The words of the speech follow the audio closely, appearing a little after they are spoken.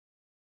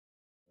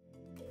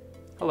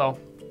Hello,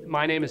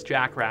 my name is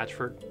Jack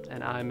Ratchford,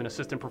 and I'm an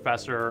assistant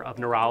professor of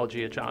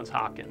neurology at Johns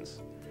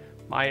Hopkins.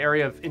 My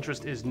area of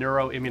interest is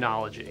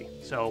neuroimmunology,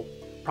 so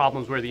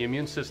problems where the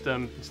immune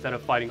system, instead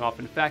of fighting off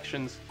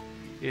infections,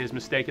 is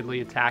mistakenly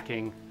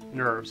attacking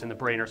nerves in the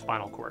brain or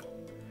spinal cord.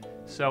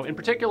 So in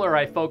particular,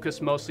 I focus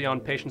mostly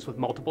on patients with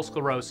multiple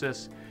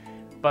sclerosis,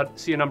 but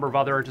see a number of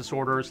other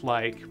disorders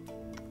like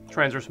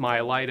transverse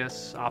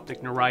myelitis,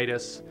 optic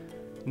neuritis,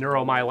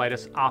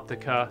 neuromyelitis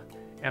optica,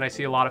 and I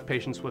see a lot of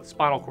patients with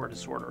spinal cord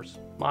disorders.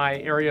 My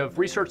area of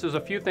research, there's a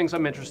few things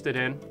I'm interested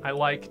in. I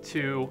like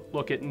to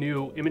look at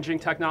new imaging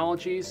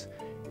technologies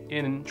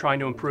in trying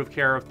to improve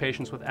care of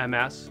patients with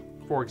MS.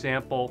 For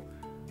example,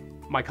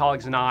 my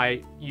colleagues and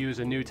I use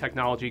a new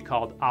technology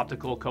called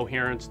optical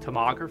coherence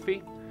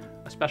tomography,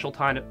 a special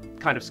kind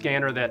of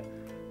scanner that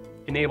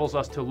enables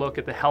us to look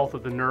at the health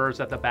of the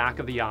nerves at the back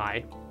of the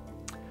eye.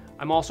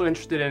 I'm also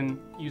interested in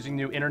using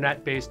new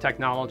internet-based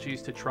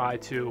technologies to try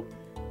to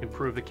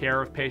improve the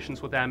care of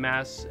patients with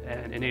MS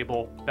and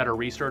enable better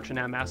research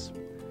in MS.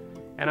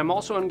 And I'm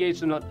also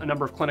engaged in a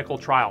number of clinical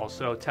trials,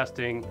 so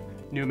testing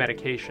new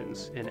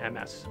medications in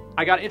MS.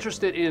 I got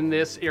interested in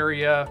this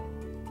area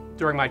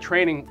during my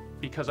training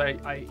because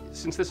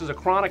since this is a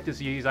chronic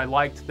disease, I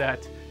liked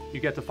that you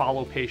get to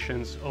follow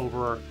patients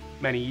over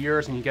many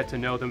years and you get to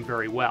know them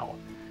very well.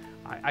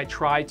 I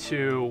try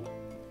to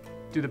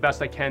do the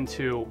best I can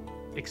to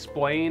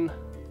explain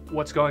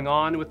what's going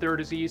on with their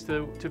disease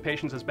to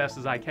patients as best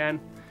as I can,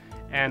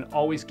 and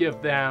always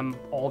give them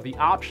all the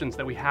options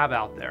that we have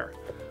out there.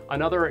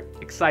 Another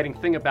exciting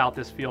thing about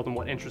this field and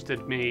what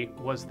interested me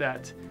was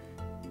that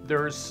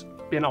there's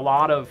been a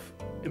lot of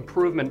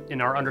improvement in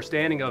our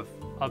understanding of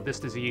this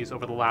disease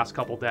over the last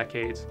couple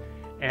decades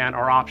and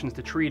our options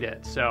to treat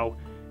it. So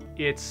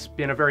it's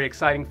been a very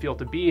exciting field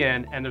to be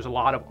in, and there's a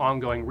lot of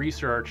ongoing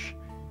research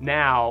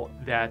now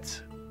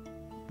that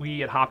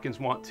we at Hopkins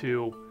want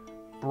to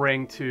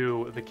bring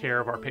to the care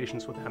of our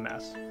patients with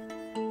MS.